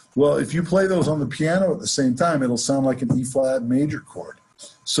downbeats. Well, if you play those on the piano at the same time, it'll sound like an E-flat major chord.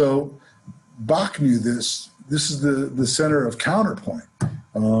 So Bach knew this. This is the center of counterpoint,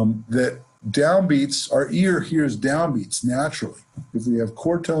 that downbeats, our ear hears downbeats naturally. If we have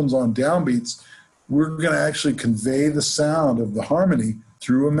chord tones on downbeats, we're going to actually convey the sound of the harmony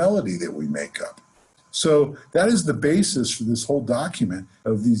through a melody that we make up. So that is the basis for this whole document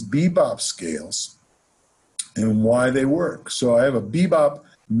of these bebop scales and why they work. So I have a bebop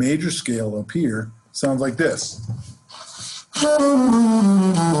major scale up here. Sounds like this.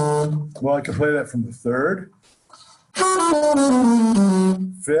 Well, I can play that from the 3rd,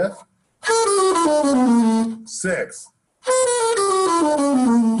 5th, 6th.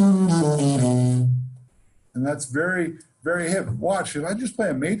 And that's very, very hip. Watch, if I just play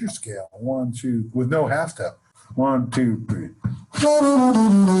a major scale, 1, 2, with no half step, 1, 2, 3.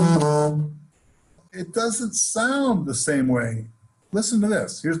 It doesn't sound the same way. Listen to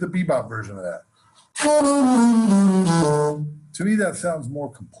this. Here's the bebop version of that. To me, that sounds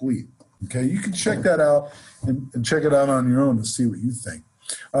more complete. Okay, you can check that out and check it out on your own to see what you think.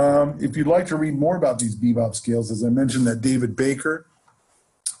 If you'd like to read more about these bebop scales, as I mentioned, that David Baker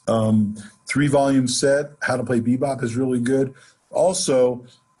 3-volume set, How to Play Bebop, is really good. Also,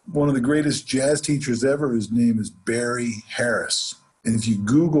 one of the greatest jazz teachers ever, his name is Barry Harris. And if you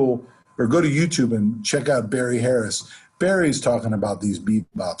Google or go to YouTube and check out Barry Harris, Barry's talking about these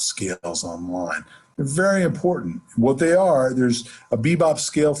bebop scales online. They're very important. What they are, there's a bebop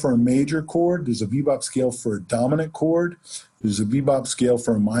scale for a major chord, there's a bebop scale for a dominant chord, there's a bebop scale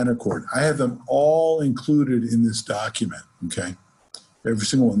for a minor chord. I have them all included in this document, okay? Every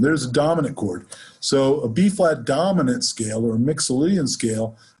single one. There's a dominant chord. So a B-flat dominant scale or a Mixolydian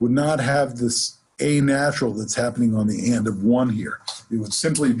scale would not have this A natural that's happening on the end of 1 here. It would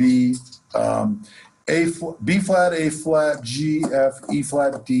simply be B-flat, A-flat, G, F,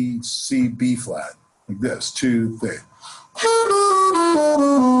 E-flat, D, C, B-flat. Like this, 2, 3.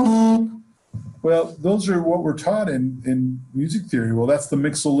 Well, those are what we're taught in music theory. Well, that's the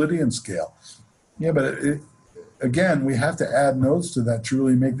Mixolydian scale. Yeah, but again, we have to add notes to that to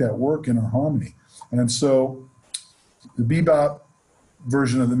really make that work in our harmony. And so the bebop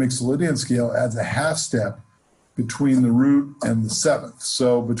version of the Mixolydian scale adds a half step between the root and the 7th.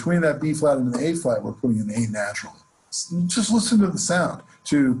 So between that B flat and the A flat, we're putting an A natural. Just listen to the sound.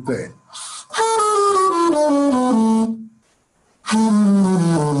 2, 3.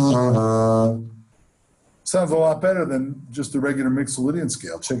 Sounds a lot better than just the regular Mixolydian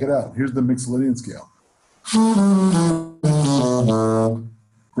scale. Check it out. Here's the Mixolydian scale.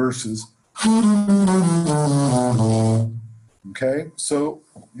 Versus. Okay, so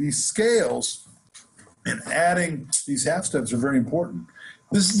these scales and adding these half steps are very important.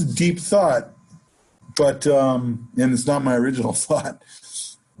 This is a deep thought, but and it's not my original thought.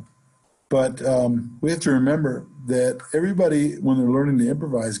 But we have to remember that everybody, when they're learning to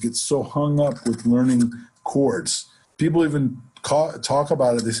improvise, gets so hung up with learning chords. People even talk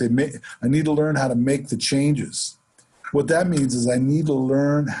about it. They say, I need to learn how to make the changes. What that means is I need to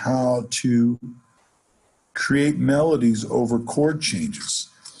learn how to create melodies over chord changes.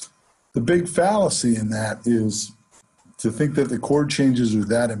 The big fallacy in that is to think that the chord changes are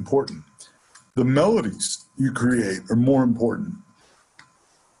that important. The melodies you create are more important.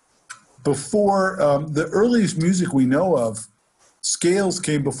 Before the earliest music we know of, scales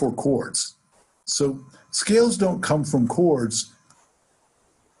came before chords. So scales don't come from chords.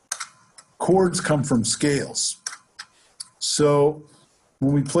 Chords come from scales. So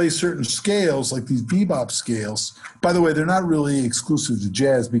when we play certain scales, like these bebop scales, by the way, they're not really exclusive to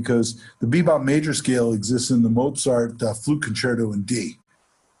jazz because the bebop major scale exists in the Mozart flute concerto in D.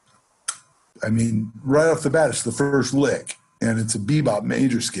 I mean, right off the bat, it's the first lick. and it's a bebop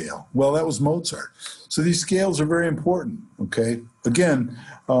major scale. Well, that was Mozart. So these scales are very important, okay? Again,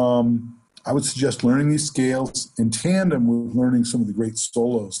 I would suggest learning these scales in tandem with learning some of the great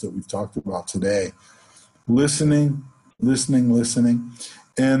solos that we've talked about today. Listening.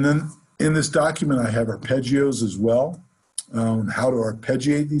 And then in this document, I have arpeggios as well, how to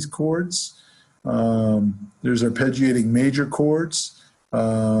arpeggiate these chords. There's arpeggiating major chords,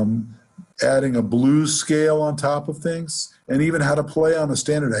 adding a blues scale on top of things, and even how to play on a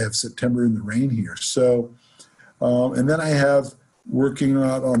standard. I have September in the Rain here. So, and then I have working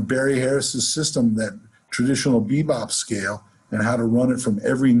out on Barry Harris's system, that traditional bebop scale, and how to run it from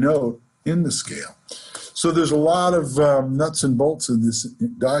every note in the scale. So there's a lot of nuts and bolts in this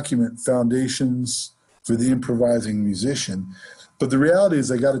document, foundations for the improvising musician. But the reality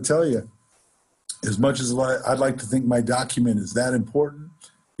is, I got to tell you, as much as I'd like to think my document is that important,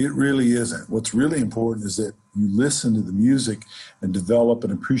 it really isn't. What's really important is that you listen to the music and develop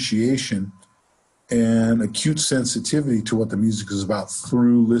an appreciation and acute sensitivity to what the music is about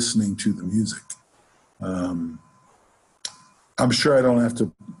through listening to the music. I'm sure I don't have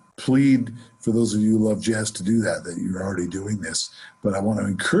to plead for those of you who love jazz to do that you're already doing this, but I want to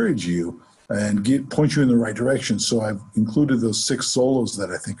encourage you and point you in the right direction. So I've included those 6 solos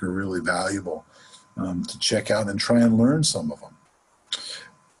that I think are really valuable to check out and try and learn some of them.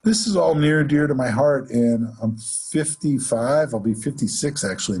 This is all near and dear to my heart, and I'm 55. I'll be 56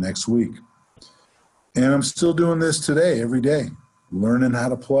 actually next week. And I'm still doing this today, every day, learning how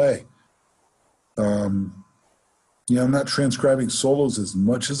to play. I'm not transcribing solos as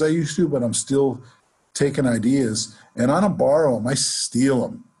much as I used to, but I'm still taking ideas, and I don't borrow them, I steal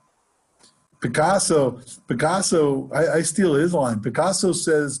them. Picasso, I steal his line. Picasso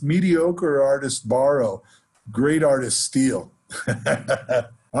says, mediocre artists borrow, great artists steal.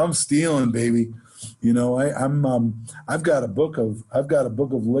 I'm stealing, baby. You know, I've got a book of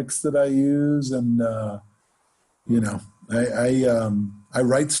licks that I use, and I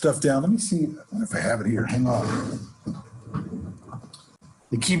write stuff down. Let me see. I wonder if I have it here. Hang on.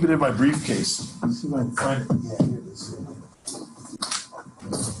 I keep it in my briefcase. Let's see if I can find it. Yeah, here it is.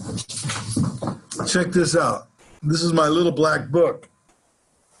 Check this out. This is my little black book.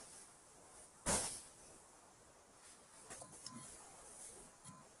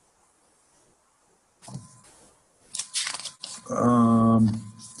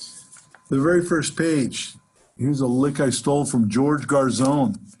 The very first page, here's a lick I stole from George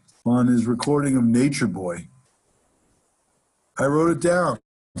Garzone on his recording of Nature Boy. I wrote it down.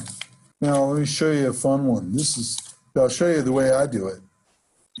 Now, let me show you a fun one. I'll show you the way I do it.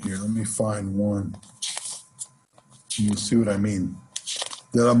 Here, let me find one. You'll see what I mean.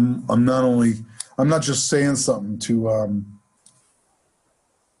 That I'm not just saying something to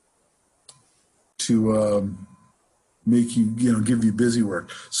make you, give you busy work.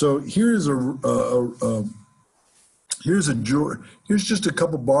 So here's just a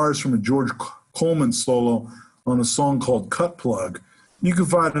couple bars from a George Coleman solo on a song called Cut Plug. You can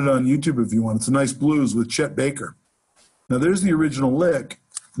find it on YouTube if you want. It's a nice blues with Chet Baker. Now there's the original lick.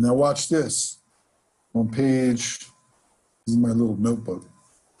 Now watch this. On page, this is my little notebook.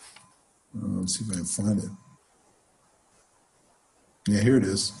 Let's see if I can find it. Yeah, here it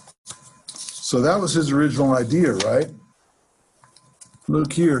is. So that was his original idea, right?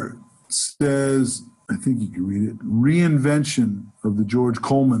 Look here. It says, I think you can read it, reinvention of the George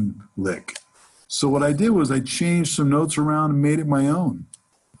Coleman lick. So what I did was I changed some notes around and made it my own.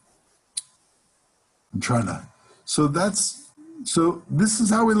 So this is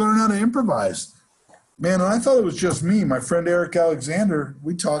how we learn how to improvise. Man, and I thought it was just me. My friend Eric Alexander,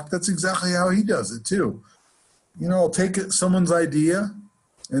 we talked, that's exactly how he does it too. I'll take someone's idea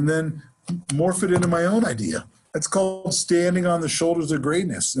and then morph it into my own idea. That's called standing on the shoulders of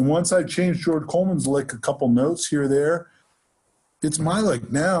greatness. And once I changed George Coleman's lick a couple notes here or there, it's my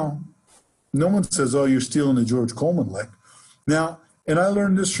lick now. No one says, oh, you're stealing the George Coleman lick. Now, and I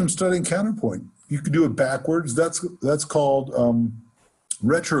learned this from studying counterpoint. You could do it backwards. That's called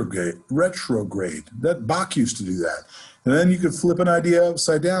retrograde. That Bach used to do that. And then you could flip an idea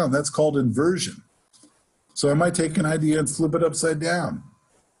upside down. That's called inversion. So I might take an idea and flip it upside down.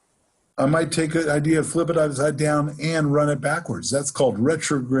 I might take an idea, flip it upside down, and run it backwards. That's called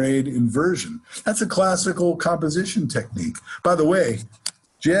retrograde inversion. That's a classical composition technique. By the way,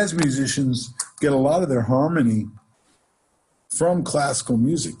 jazz musicians get a lot of their harmony from classical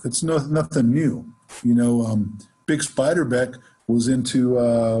music. It's nothing new. Big Spiderbeck was into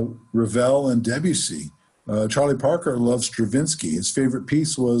Ravel and Debussy. Charlie Parker loves Stravinsky. His favorite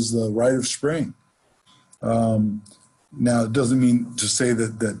piece was The Rite of Spring. Now, it doesn't mean to say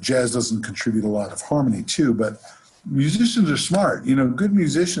that jazz doesn't contribute a lot of harmony too, but musicians are smart. Good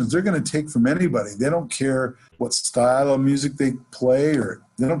musicians, they're going to take from anybody. They don't care what style of music they play, or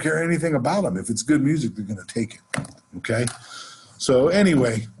they don't care anything about them. If it's good music, they're going to take it. Okay. So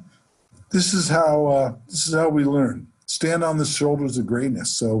anyway, this is how we learn. Stand on the shoulders of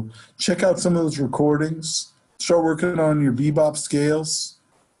greatness. So check out some of those recordings. Start working on your bebop scales.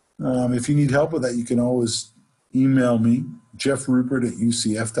 If you need help with that, you can always email me,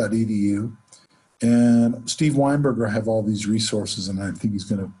 jeffrupert@ucf.edu. And Steve Weinberger have all these resources, and I think he's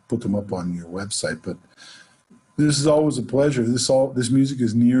going to put them up on your website. But this is always a pleasure. This music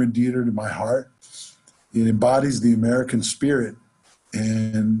is near and dear to my heart. It embodies the American spirit,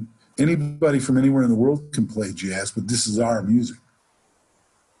 and anybody from anywhere in the world can play jazz, but this is our music.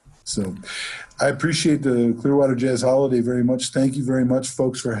 So I appreciate the Clearwater Jazz Holiday very much. Thank you very much,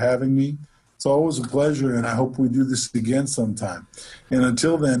 folks, for having me. It's always a pleasure, and I hope we do this again sometime. And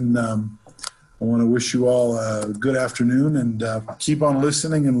until then, I want to wish you all a good afternoon, and keep on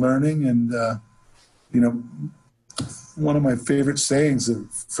listening and learning. And, one of my favorite sayings that a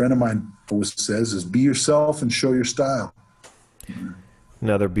friend of mine always says is, be yourself and show your style.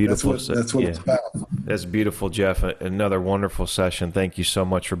 Another beautiful. That's what it's about. That's beautiful, Jeff. Another wonderful session. Thank you so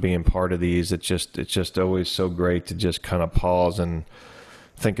much for being part of these. It's just always so great to just kind of pause and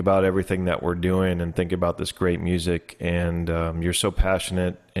think about everything that we're doing and think about this great music. And you're so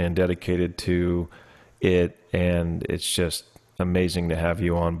passionate and dedicated to it, and it's just amazing to have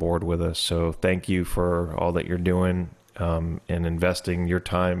you on board with us. So thank you for all that you're doing and investing your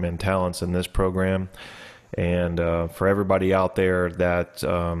time and talents in this program. And for everybody out there that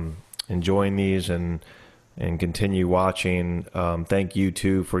enjoying these and continue watching, thank you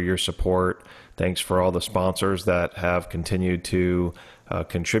too for your support. Thanks for all the sponsors that have continued to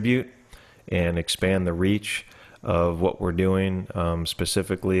contribute and expand the reach of what we're doing.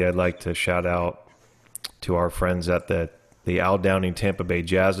 Specifically, I'd like to shout out to our friends at the Al Downing Tampa Bay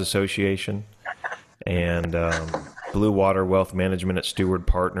Jazz Association and Blue Water Wealth Management at Steward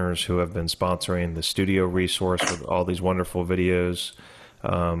Partners, who have been sponsoring the studio resource with all these wonderful videos.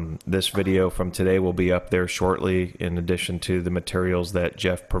 This video from today will be up there shortly, in addition to the materials that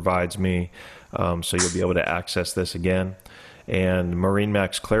Jeff provides me, so you'll be able to access this again. And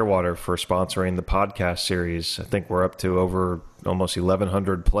MarineMax Clearwater for sponsoring the podcast series. I think we're up to over almost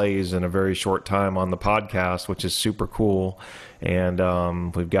 1,100 plays in a very short time on the podcast, which is super cool.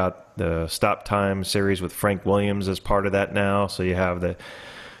 And we've got the Stop Time series with Frank Williams as part of that now. So you have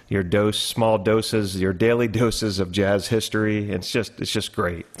your small doses, your daily doses of jazz history. It's just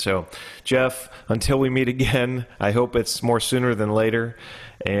great. So, Jeff, until we meet again, I hope it's more sooner than later.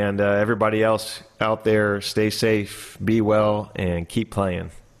 And everybody else out there, stay safe, be well, and keep playing.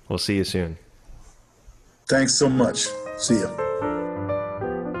 We'll see you soon. Thanks so much. See you.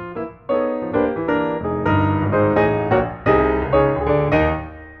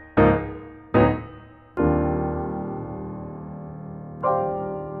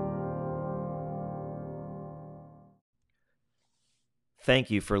 Thank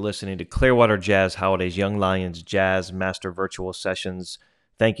you for listening to Clearwater Jazz Holidays Young Lions Jazz Master Virtual Sessions.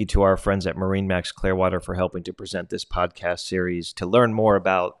 Thank you to our friends at MarineMax Clearwater for helping to present this podcast series. To learn more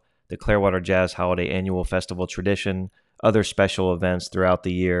about the Clearwater Jazz Holiday Annual Festival tradition, other special events throughout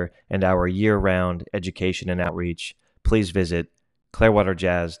the year, and our year-round education and outreach, please visit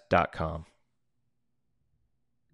clearwaterjazz.com.